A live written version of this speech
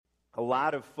A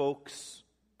lot of folks,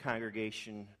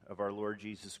 congregation of our Lord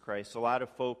Jesus Christ, a lot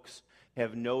of folks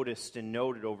have noticed and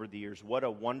noted over the years what a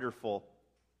wonderful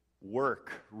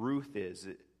work Ruth is.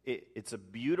 It's a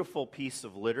beautiful piece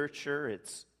of literature.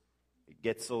 It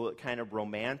gets kind of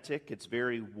romantic. It's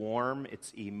very warm.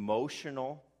 It's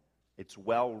emotional. It's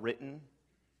well written.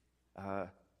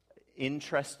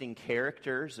 Interesting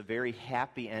characters, a very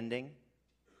happy ending.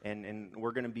 And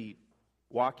we're going to be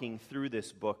walking through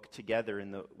this book together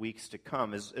in the weeks to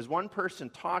come. As one person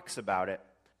talks about it,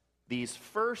 these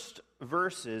first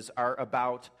verses are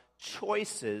about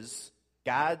choices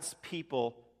God's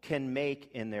people can make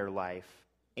in their life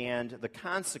and the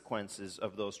consequences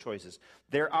of those choices.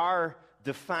 There are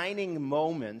defining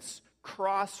moments,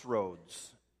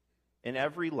 crossroads in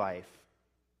every life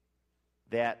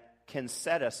that can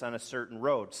set us on a certain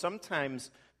road.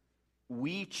 Sometimes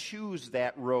we choose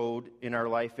that road in our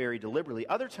life very deliberately.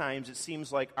 Other times it seems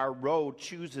like our road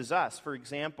chooses us. For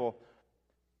example,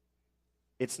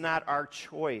 it's not our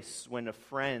choice when a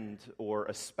friend or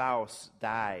a spouse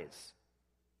dies.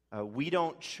 We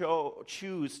don't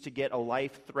choose to get a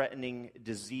life-threatening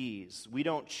disease. We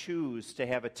don't choose to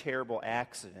have a terrible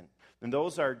accident. And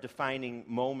those are defining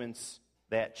moments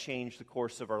that change the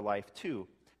course of our life too.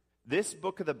 This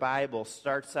book of the Bible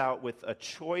starts out with a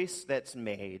choice that's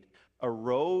made, a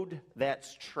road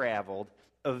that's traveled,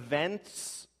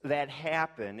 events that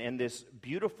happen, and this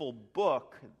beautiful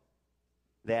book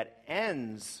that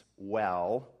ends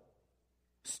well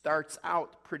starts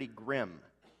out pretty grim.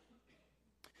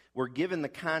 We're given the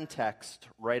context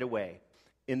right away.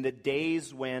 In the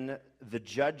days when the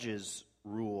judges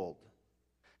ruled.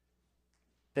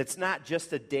 That's not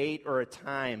just a date or a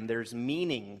time. There's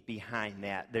meaning behind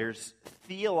that. There's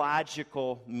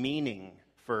theological meaning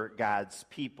for God's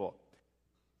people.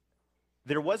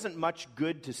 There wasn't much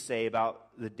good to say about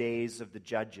the days of the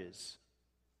judges.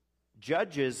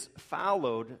 Judges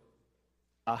followed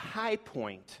a high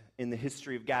point in the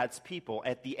history of God's people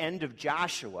at the end of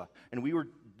Joshua. And we were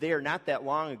there not that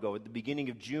long ago. At the beginning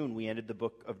of June, we ended the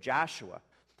book of Joshua.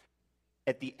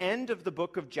 At the end of the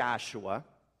book of Joshua,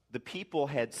 the people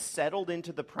had settled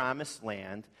into the promised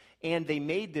land, and they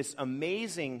made this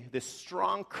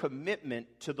strong commitment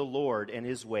to the Lord and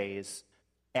his ways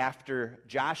after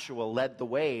Joshua led the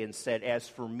way and said, "As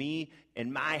for me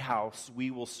and my house,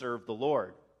 we will serve the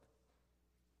Lord."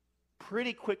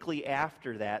 Pretty quickly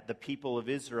after that, the people of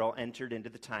Israel entered into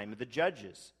the time of the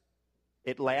judges.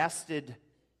 It lasted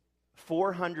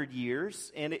 400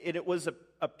 years, and it was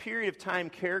a period of time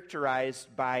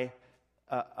characterized by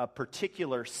a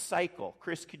particular cycle.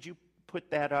 Chris, could you put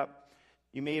that up?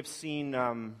 You may have seen,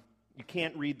 you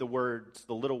can't read the words,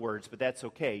 the little words, but that's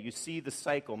okay. You see the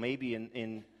cycle maybe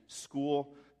in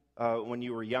school when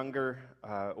you were younger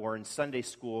or in Sunday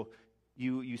school.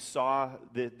 You saw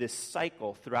this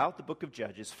cycle throughout the book of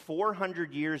Judges,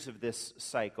 400 years of this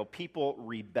cycle. People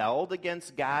rebelled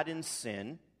against God in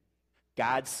sin.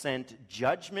 God sent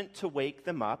judgment to wake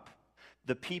them up.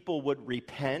 The people would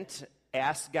repent,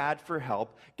 ask God for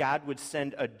help. God would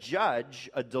send a judge,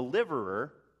 a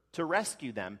deliverer, to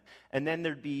rescue them. And then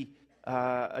there'd be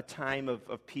a time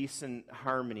of peace and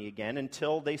harmony again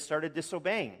until they started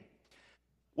disobeying.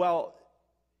 Well,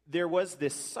 there was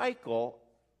this cycle.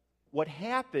 What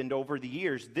happened over the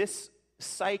years, this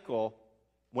cycle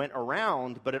went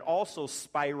around, but it also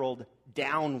spiraled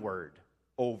downward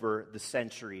over the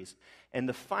centuries. And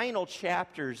the final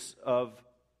chapters of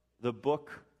the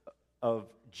book of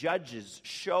Judges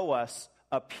show us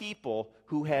a people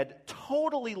who had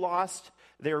totally lost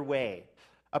their way,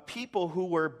 a people who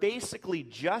were basically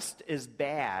just as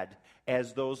bad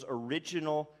as those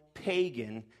original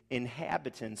pagan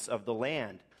inhabitants of the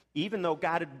land. Even though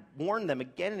God had warned them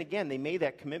again and again, they made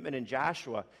that commitment in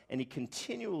Joshua, and he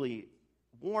continually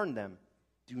warned them,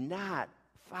 do not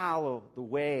follow the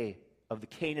way of the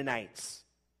Canaanites.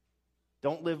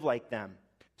 Don't live like them.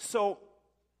 So,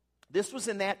 this was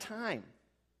in that time.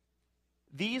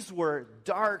 These were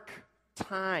dark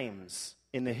times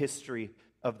in the history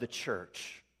of the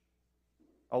church.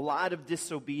 A lot of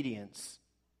disobedience.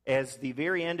 As the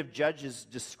very end of Judges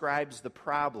describes the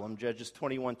problem, Judges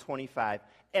 21:25,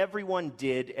 everyone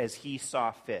did as he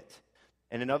saw fit.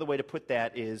 And another way to put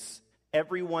that is,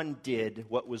 everyone did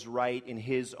what was right in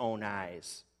his own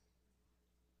eyes.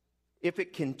 If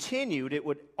it continued, it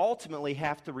would ultimately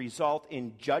have to result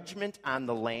in judgment on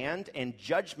the land and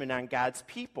judgment on God's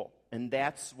people. And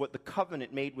that's what the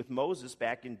covenant made with Moses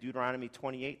back in Deuteronomy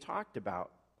 28 talked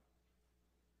about.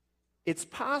 It's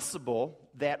possible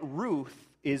that Ruth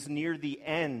is near the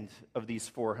end of these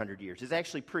 400 years. It's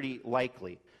actually pretty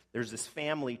likely. There's this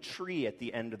family tree at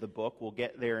the end of the book. We'll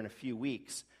get there in a few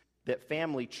weeks. that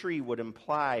family tree would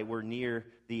imply we're near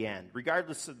the end.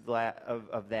 Regardless of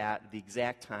that, the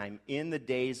exact time, in the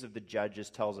days of the judges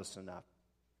tells us enough.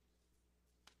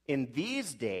 In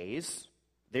these days,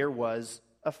 there was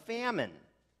a famine.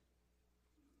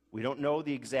 We don't know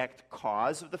the exact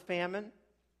cause of the famine,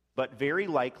 but very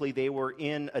likely they were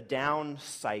in a down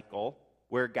cycle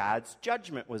where God's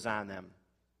judgment was on them.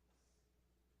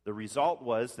 The result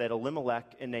was that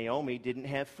Elimelech and Naomi didn't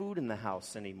have food in the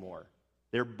house anymore.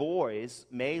 Their boys,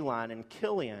 Mahlon and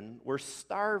Chilion, were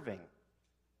starving.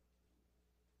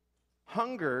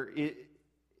 Hunger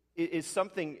is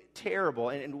something terrible,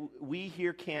 and we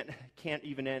here can't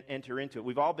even enter into it.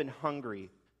 We've all been hungry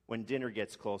when dinner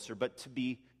gets closer, but to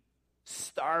be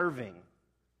starving,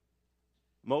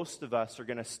 most of us are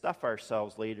going to stuff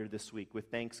ourselves later this week with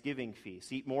Thanksgiving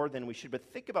feasts, eat more than we should.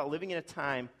 But think about living in a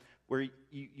time where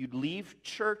you'd leave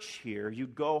church here,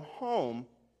 you'd go home,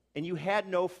 and you had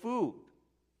no food.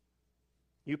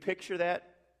 You picture that,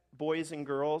 boys and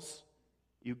girls?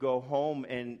 You go home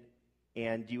and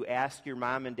you ask your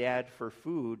mom and dad for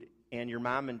food, and your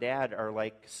mom and dad are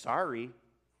like, sorry,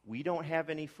 we don't have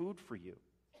any food for you.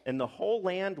 And the whole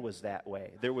land was that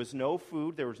way. There was no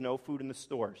food. There was no food in the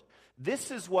stores. This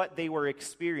is what they were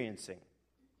experiencing.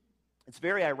 It's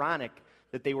very ironic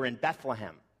that they were in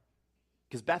Bethlehem,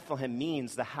 because Bethlehem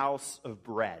means the house of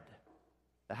bread.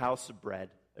 The house of bread.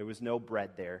 There was no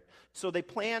bread there. So they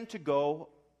planned to go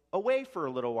away for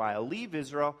a little while, leave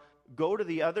Israel, go to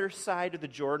the other side of the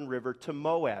Jordan River to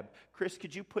Moab. Chris,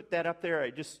 could you put that up there? I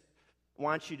just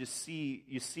want you to see,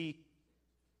 you see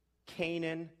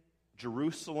Canaan,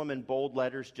 Jerusalem in bold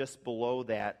letters. Just below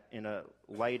that in a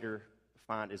lighter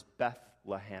font is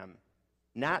Bethlehem.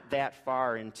 Not that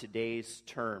far in today's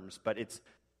terms, but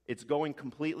it's going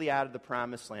completely out of the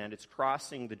promised land. It's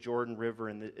crossing the Jordan River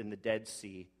in the Dead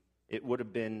Sea. It would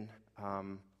have been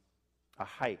a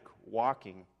hike,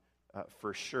 walking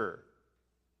for sure.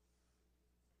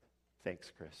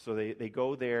 Thanks, Chris. So they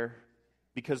go there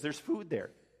because there's food there.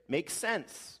 Makes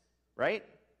sense, right?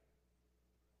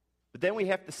 But then we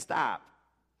have to stop,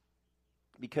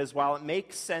 because while it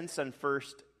makes sense on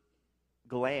first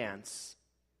glance,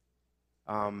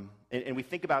 and we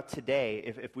think about today,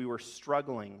 if we were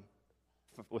struggling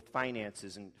with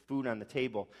finances and food on the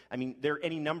table, I mean, there are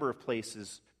any number of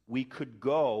places we could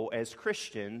go as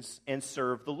Christians and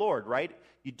serve the Lord, right?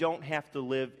 You don't have to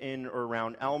live in or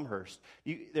around Elmhurst.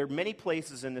 There are many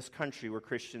places in this country where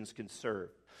Christians can serve.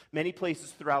 Many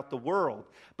places throughout the world.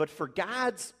 But for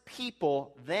God's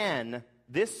people then,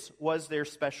 this was their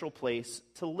special place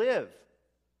to live.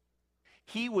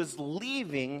 He was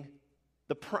leaving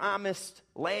the promised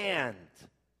land.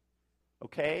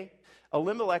 Okay?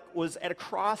 Elimelech was at a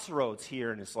crossroads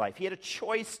here in his life. He had a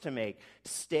choice to make.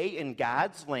 Stay in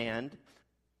God's land,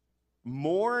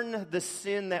 mourn the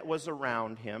sin that was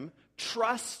around him,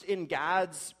 trust in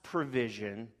God's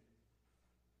provision,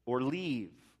 or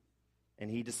leave. And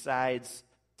he decides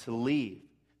to leave.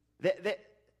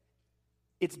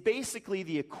 It's basically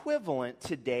the equivalent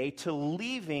today to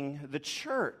leaving the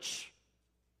church.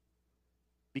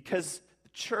 Because the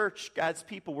church, God's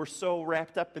people, were so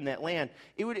wrapped up in that land.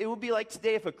 It would be like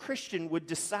today if a Christian would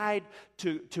decide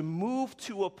to move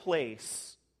to a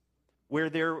place where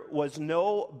there was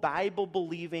no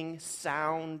Bible-believing,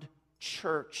 sound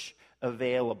church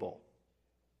available.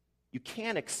 You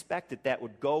can't expect that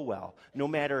would go well, no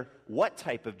matter what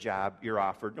type of job you're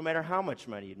offered, no matter how much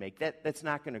money you'd make. That's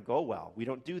not going to go well. We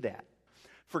don't do that.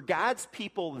 For God's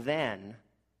people then,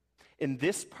 in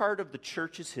this part of the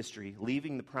church's history,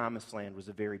 leaving the promised land was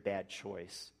a very bad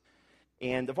choice.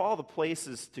 And of all the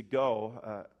places to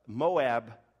go,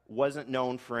 Moab wasn't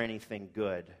known for anything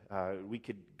good. We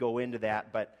could go into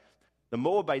that, but the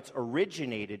Moabites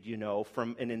originated,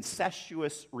 from an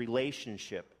incestuous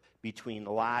relationship between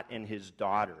Lot and his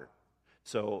daughter.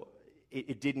 So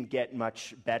it didn't get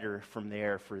much better from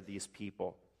there for these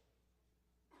people.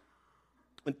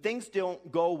 When things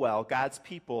don't go well, God's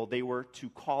people, they were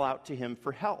to call out to him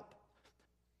for help.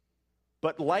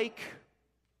 But like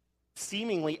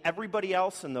seemingly everybody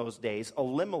else in those days,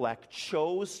 Elimelech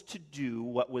chose to do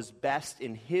what was best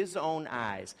in his own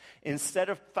eyes. Instead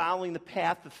of following the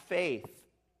path of faith,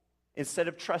 instead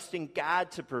of trusting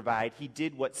God to provide, he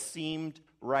did what seemed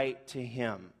right to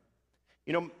him.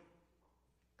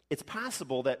 It's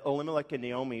possible that Elimelech and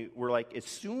Naomi were like, as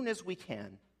soon as we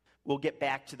can, we'll get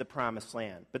back to the promised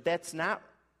land. But that's not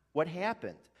what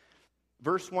happened.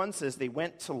 Verse 1 says they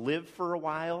went to live for a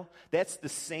while. That's the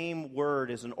same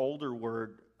word as an older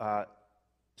word,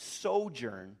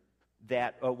 sojourn,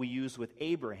 that we use with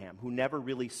Abraham, who never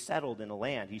really settled in a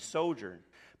land. He sojourned.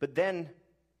 But then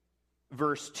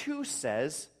verse 2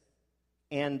 says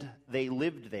and they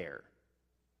lived there.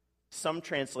 Some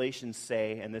translations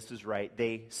say, and this is right,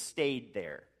 they stayed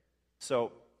there.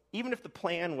 So even if the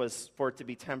plan was for it to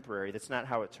be temporary, that's not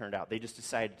how it turned out. They just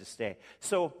decided to stay.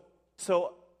 So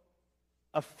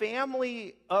a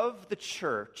family of the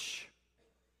church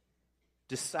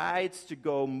decides to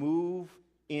go move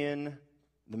in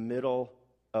the middle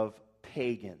of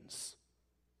pagans.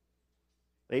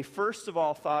 They first of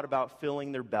all thought about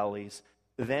filling their bellies,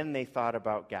 then they thought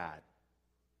about God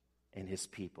and his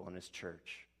people and his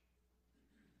church.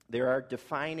 There are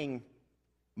defining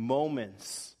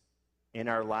moments in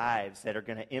our lives that are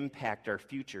going to impact our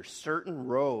future. Certain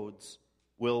roads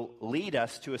will lead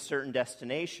us to a certain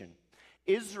destination.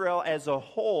 Israel as a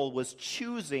whole was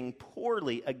choosing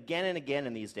poorly again and again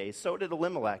in these days. So did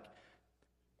Elimelech.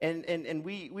 And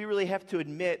we really have to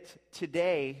admit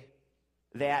today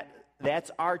that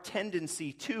that's our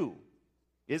tendency too,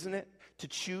 isn't it? To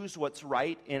choose what's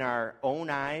right in our own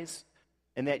eyes.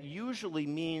 And that usually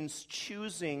means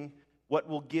choosing what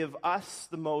will give us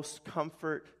the most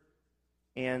comfort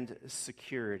and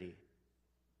security.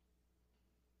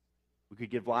 We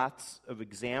could give lots of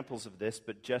examples of this,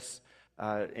 but just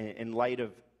in light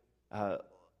of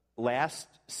last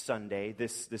Sunday,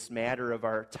 this matter of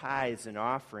our tithes and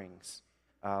offerings,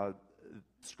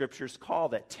 Scriptures call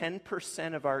that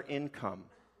 10% of our income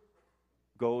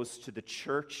goes to the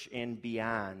church and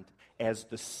beyond as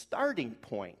the starting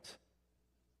point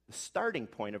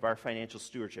of our financial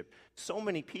stewardship. So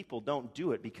many people don't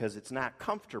do it because it's not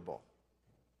comfortable.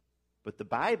 But the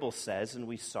Bible says, and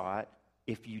we saw it,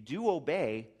 if you do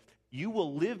obey, you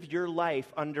will live your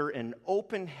life under an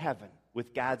open heaven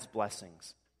with God's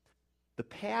blessings. The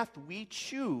path we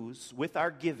choose with our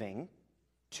giving,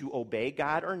 to obey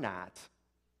God or not,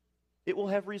 it will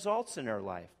have results in our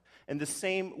life. And the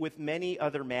same with many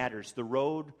other matters. The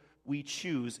road we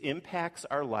choose impacts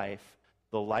our life,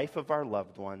 the life of our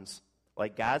loved ones.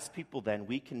 Like God's people, then,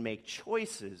 we can make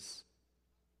choices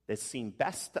that seem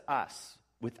best to us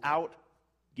without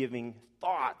giving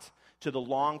thought to the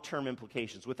long-term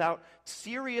implications, without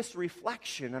serious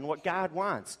reflection on what God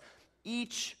wants.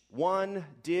 Each one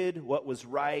did what was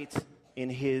right in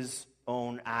his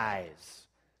own eyes.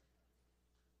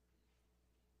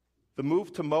 The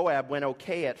move to Moab went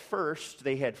okay at first.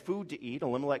 They had food to eat.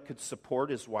 Elimelech could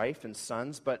support his wife and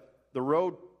sons, but the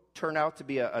road turned out to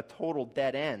be a total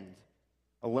dead end.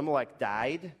 Elimelech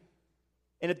died.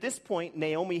 And at this point,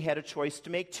 Naomi had a choice to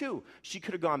make too. She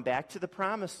could have gone back to the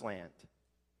promised land,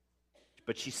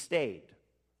 but she stayed.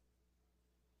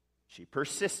 She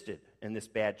persisted in this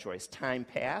bad choice. Time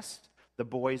passed. The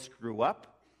boys grew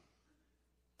up.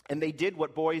 And they did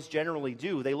what boys generally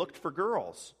do. They looked for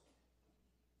girls.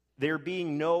 There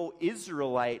being no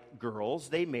Israelite girls,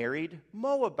 they married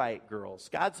Moabite girls.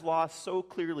 God's law so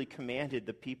clearly commanded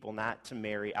the people not to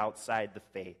marry outside the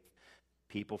faith,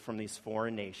 people from these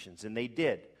foreign nations, and they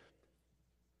did.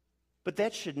 But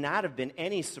that should not have been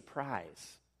any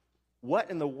surprise. What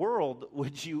in the world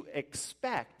would you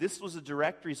expect? This was a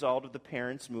direct result of the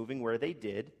parents moving where they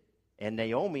did, and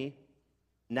Naomi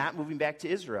not moving back to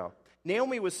Israel.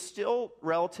 Naomi was still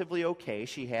relatively okay.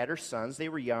 She had her sons. They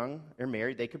were young. They're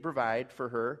married. They could provide for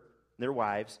her and their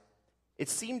wives. It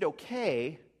seemed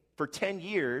okay for 10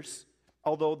 years,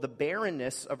 although the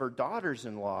barrenness of her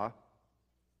daughters-in-law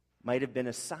might have been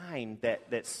a sign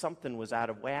that something was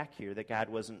out of whack here, that God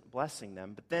wasn't blessing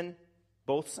them. But then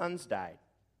both sons died.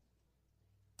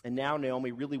 And now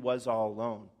Naomi really was all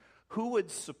alone. Who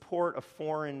would support a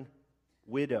foreign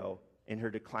widow in her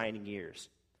declining years?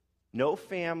 No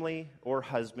family or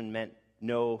husband meant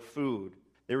no food.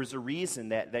 There was a reason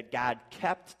that God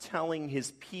kept telling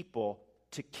his people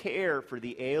to care for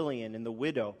the alien and the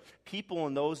widow. People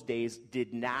in those days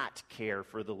did not care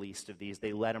for the least of these.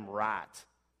 They let them rot.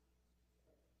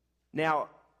 Now,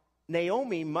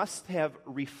 Naomi must have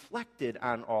reflected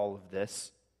on all of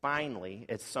this, finally,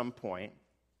 at some point.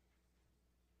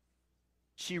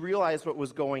 She realized what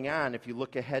was going on. If you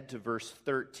look ahead to verse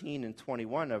 13 and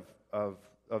 21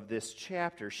 of this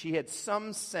chapter, she had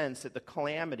some sense that the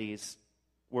calamities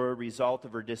were a result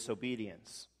of her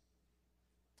disobedience.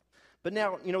 But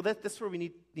now, that's where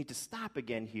we need to stop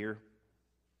again here.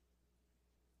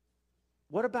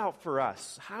 What about for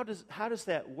us? How does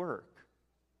that work?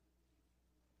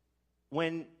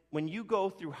 When you go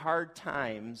through hard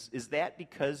times, is that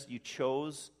because you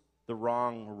chose the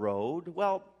wrong road?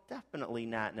 Well, definitely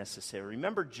not necessarily.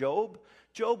 Remember Job?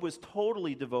 Job was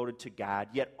totally devoted to God,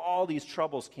 yet all these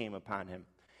troubles came upon him.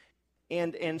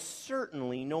 And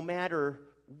certainly, no matter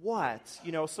what,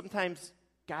 sometimes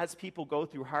God's people go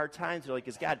through hard times. They're like,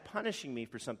 is God punishing me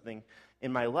for something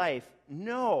in my life?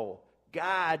 No,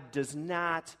 God does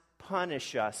not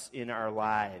punish us in our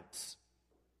lives.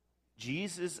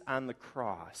 Jesus on the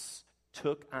cross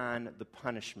took on the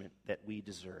punishment that we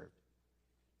deserve.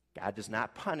 God does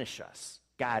not punish us.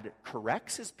 God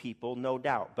corrects his people, no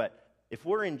doubt, but if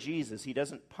we're in Jesus, he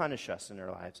doesn't punish us in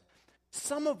our lives.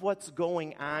 Some of what's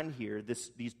going on here,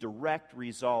 these direct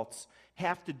results,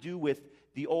 have to do with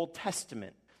the Old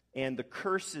Testament, and the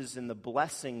curses and the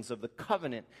blessings of the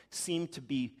covenant seem to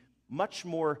be much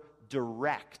more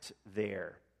direct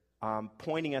there,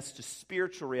 pointing us to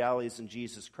spiritual realities in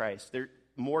Jesus Christ. They're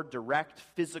more direct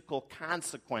physical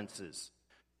consequences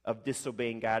of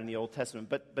disobeying God in the Old Testament.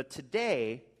 But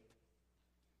today,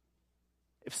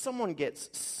 if someone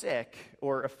gets sick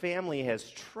or a family has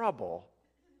trouble,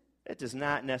 that does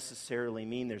not necessarily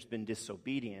mean there's been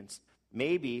disobedience.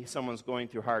 Maybe someone's going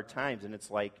through hard times and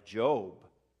it's like Job.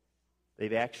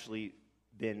 They've actually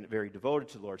been very devoted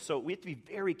to the Lord. So we have to be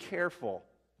very careful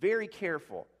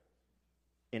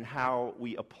in how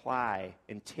we apply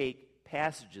and take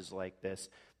passages like this.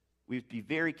 We have to be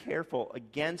very careful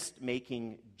against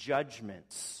making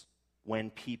judgments when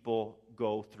people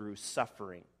go through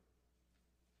suffering.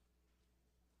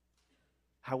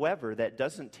 However, that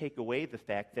doesn't take away the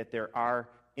fact that there are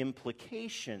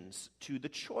implications to the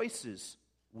choices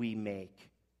we make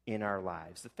in our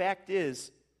lives. The fact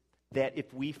is that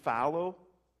if we follow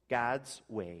God's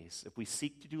ways, if we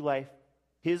seek to do life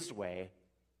his way,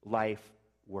 life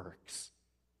works.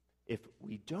 If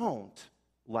we don't,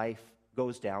 life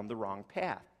goes down the wrong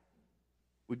path.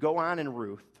 We go on in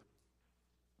Ruth.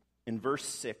 In verse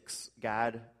 6,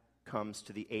 God comes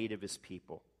to the aid of his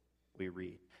people, we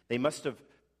read. They must have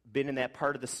been in that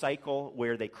part of the cycle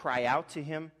where they cry out to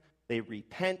him, they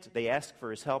repent, they ask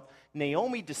for his help.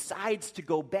 Naomi decides to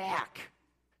go back.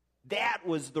 That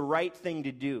was the right thing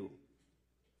to do.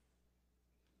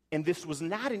 And this was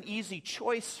not an easy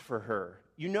choice for her.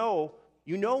 You know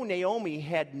Naomi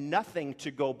had nothing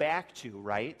to go back to,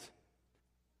 right?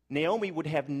 Naomi would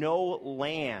have no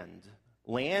land.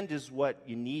 Land is what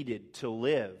you needed to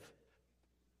live.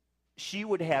 She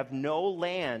would have no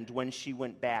land when she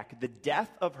went back. The death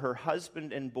of her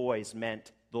husband and boys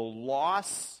meant the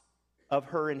loss of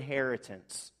her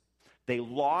inheritance. They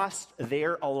lost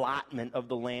their allotment of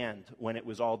the land when it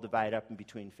was all divided up in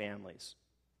between families.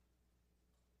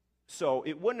 So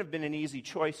it wouldn't have been an easy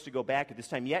choice to go back at this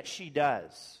time, yet she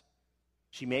does.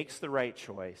 She makes the right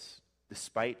choice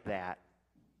despite that.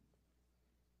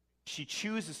 She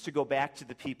chooses to go back to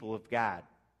the people of God.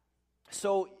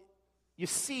 So you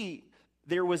see,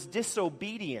 there was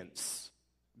disobedience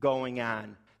going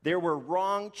on. There were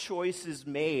wrong choices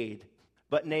made,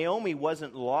 but Naomi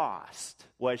wasn't lost,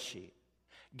 was she?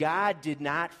 God did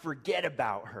not forget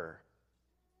about her.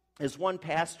 As one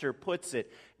pastor puts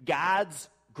it, God's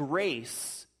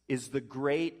grace is the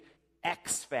great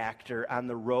X factor on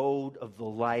the road of the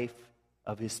life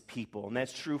of his people. And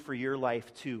that's true for your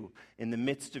life too. In the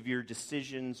midst of your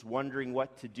decisions, wondering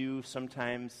what to do,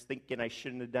 sometimes thinking I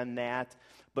shouldn't have done that.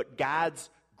 But God's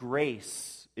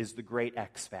grace is the great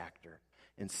X factor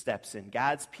and steps in.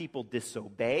 God's people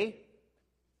disobey,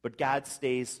 but God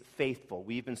stays faithful.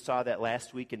 We even saw that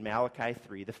last week in Malachi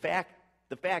 3. The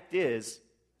fact is,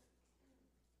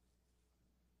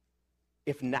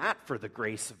 if not for the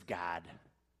grace of God,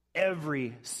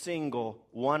 every single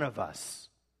one of us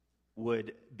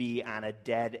would be on a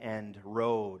dead-end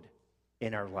road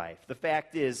in our life. The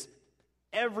fact is,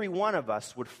 every one of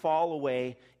us would fall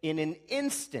away in an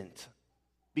instant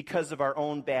because of our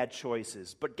own bad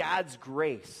choices. But God's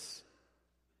grace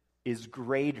is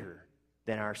greater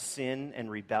than our sin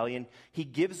and rebellion. He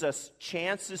gives us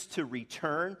chances to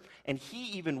return, and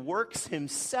he even works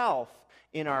himself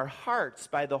in our hearts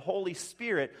by the Holy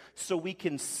Spirit so we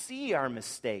can see our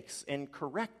mistakes and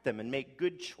correct them and make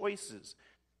good choices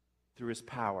through his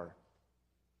power.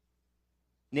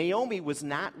 Naomi was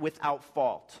not without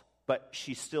fault, but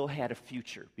she still had a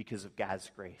future because of God's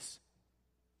grace.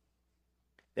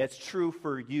 That's true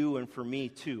for you and for me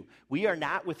too. We are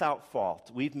not without fault.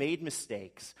 We've made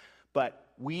mistakes, but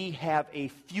we have a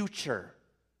future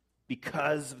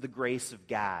because of the grace of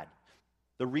God.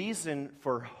 The reason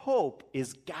for hope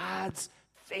is God's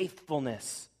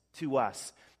faithfulness to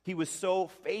us. He was so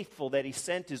faithful that he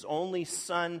sent his only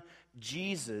son,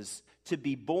 Jesus, to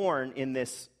be born in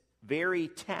this very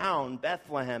town,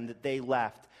 Bethlehem, that they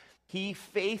left. He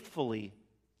faithfully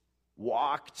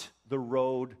walked the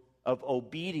road of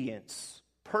obedience,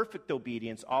 perfect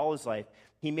obedience, all his life.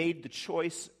 He made the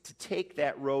choice to take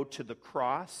that road to the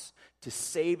cross, to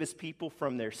save his people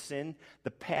from their sin,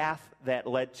 the path that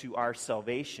led to our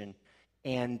salvation.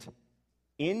 And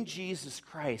in Jesus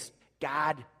Christ,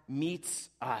 God meets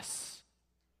us.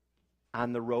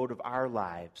 on the road of our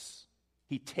lives,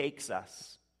 he takes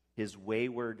us, his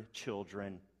wayward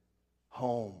children,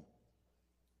 home.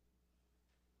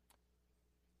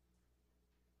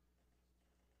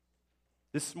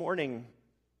 This morning,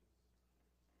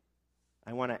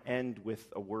 I want to end with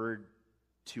a word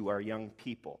to our young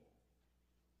people.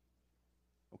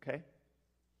 Okay?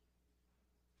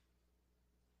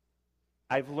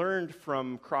 I've learned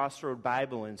from Crossroad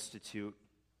Bible Institute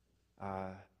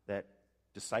that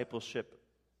discipleship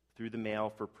through the mail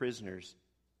for prisoners,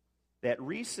 that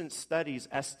recent studies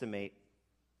estimate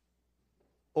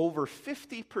over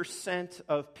 50%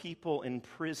 of people in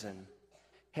prison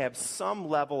have some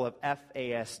level of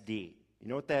FASD. You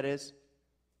know what that is?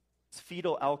 It's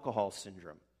fetal alcohol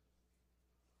syndrome.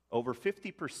 Over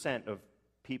 50% of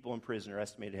people in prison are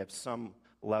estimated to have some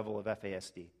level of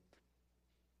FASD.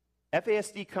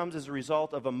 FASD comes as a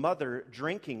result of a mother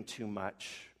drinking too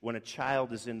much when a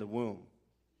child is in the womb.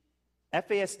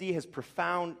 FASD has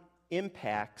profound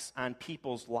impacts on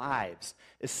people's lives,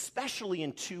 especially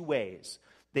in two ways.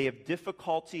 They have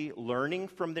difficulty learning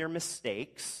from their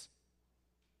mistakes.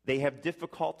 They have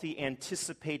difficulty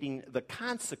anticipating the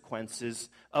consequences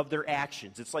of their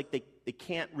actions. It's like they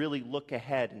can't really look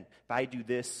ahead, and if I do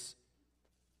this.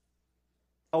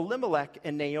 Elimelech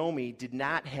and Naomi did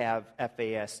not have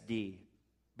FASD,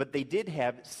 but they did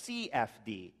have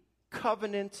CFD,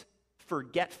 covenant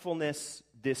forgetfulness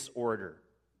disorder.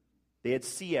 They had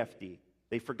CFD.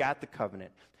 They forgot the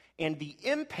covenant. And the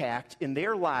impact in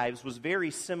their lives was very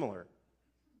similar.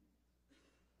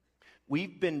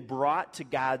 We've been brought to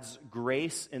God's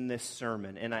grace in this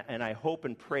sermon, and I hope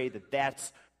and pray that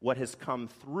that's what has come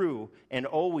through and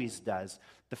always does.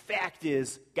 The fact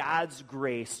is, God's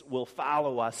grace will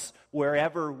follow us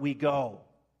wherever we go.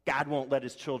 God won't let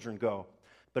his children go.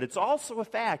 But it's also a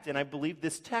fact, and I believe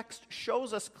this text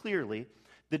shows us clearly,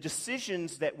 the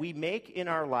decisions that we make in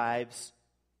our lives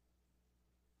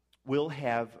will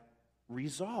have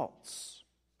results.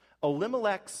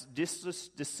 Elimelech's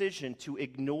decision to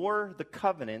ignore the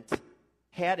covenant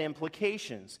had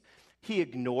implications. He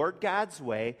ignored God's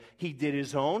way. He did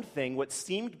his own thing, what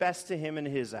seemed best to him in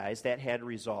his eyes. That had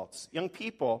results. Young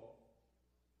people,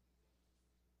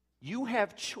 you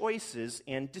have choices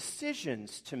and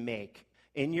decisions to make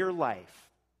in your life.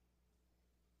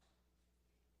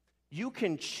 You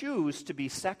can choose to be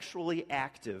sexually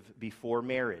active before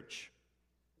marriage.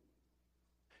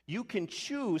 You can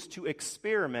choose to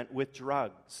experiment with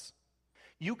drugs.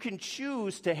 You can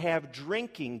choose to have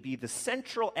drinking be the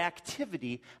central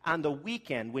activity on the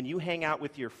weekend when you hang out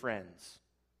with your friends.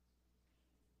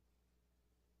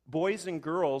 Boys and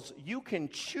girls, you can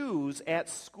choose at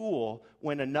school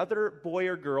when another boy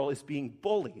or girl is being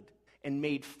bullied and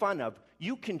made fun of.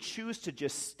 You can choose to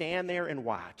just stand there and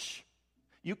watch.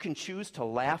 You can choose to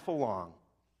laugh along.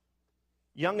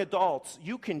 Young adults,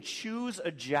 you can choose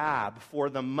a job for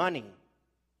the money,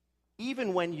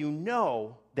 even when you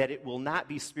know that it will not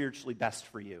be spiritually best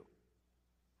for you.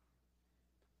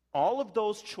 All of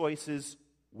those choices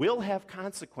will have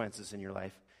consequences in your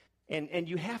life. And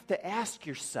you have to ask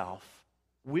yourself,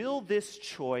 where will this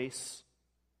choice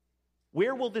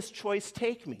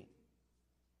take me?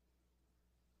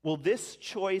 Will this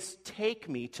choice take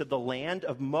me to the land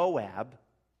of Moab?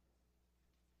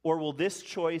 Or will this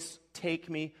choice take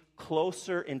me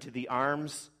closer into the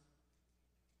arms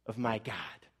of my God?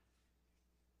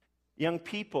 Young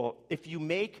people, if you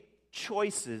make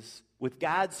choices with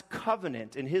God's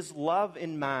covenant and his love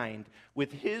in mind,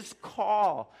 with his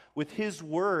call, with his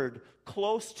word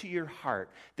close to your heart,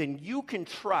 then you can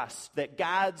trust that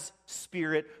God's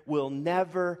Spirit will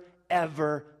never,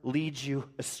 ever lead you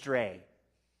astray.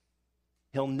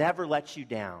 He'll never let you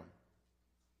down.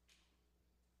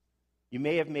 You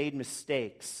may have made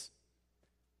mistakes,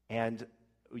 and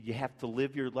you have to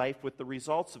live your life with the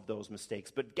results of those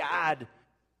mistakes. But God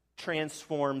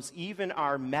transforms even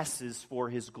our messes for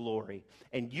his glory.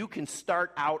 And you can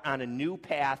start out on a new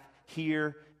path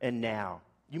here and now.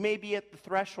 You may be at the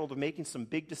threshold of making some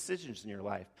big decisions in your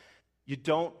life. You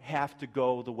don't have to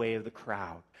go the way of the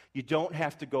crowd. You don't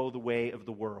have to go the way of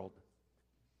the world.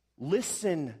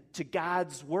 Listen to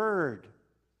God's word.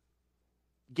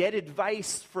 Get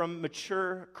advice from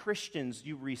mature Christians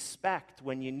you respect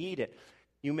when you need it.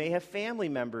 You may have family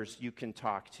members you can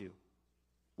talk to.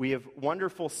 We have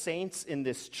wonderful saints in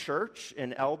this church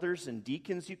and elders and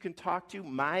deacons you can talk to.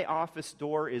 My office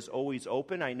door is always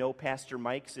open. I know Pastor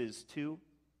Mike's is too.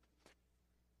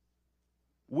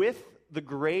 With the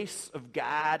grace of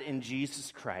God in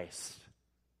Jesus Christ,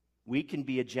 we can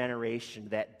be a generation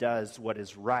that does what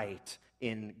is right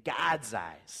in God's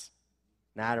eyes,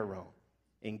 not our own.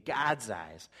 in God's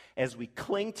eyes as we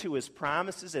cling to his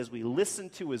promises, as we listen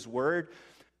to his word,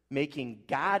 making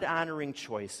God-honoring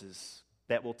choices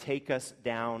that will take us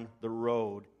down the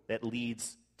road that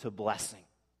leads to blessing.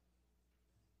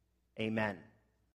 Amen.